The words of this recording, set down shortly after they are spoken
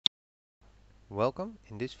Welcome.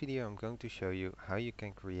 In this video I'm going to show you how you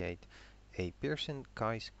can create a Pearson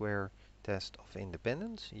chi-square test of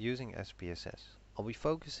independence using SPSS. I'll be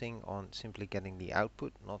focusing on simply getting the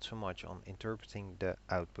output, not so much on interpreting the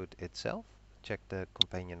output itself. Check the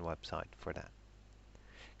companion website for that.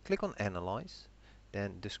 Click on Analyze,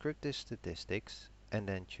 then Descriptive Statistics, and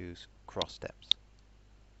then choose Cross Steps.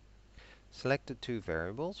 Select the two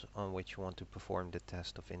variables on which you want to perform the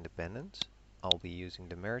test of independence. I'll be using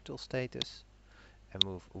the marital status, and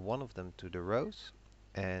move one of them to the rows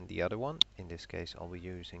and the other one, in this case I'll be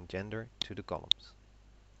using gender, to the columns.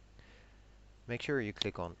 Make sure you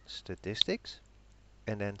click on Statistics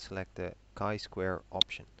and then select the chi-square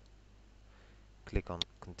option. Click on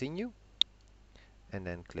Continue and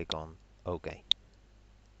then click on OK.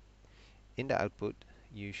 In the output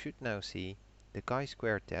you should now see the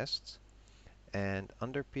chi-square tests, and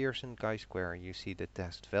under Pearson chi-square you see the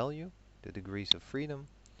test value, the degrees of freedom,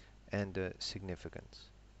 and the significance.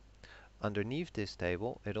 Underneath this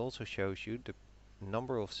table it also shows you the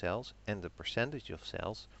number of cells and the percentage of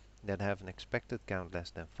cells that have an expected count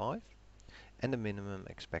less than 5 and the minimum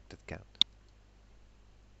expected count.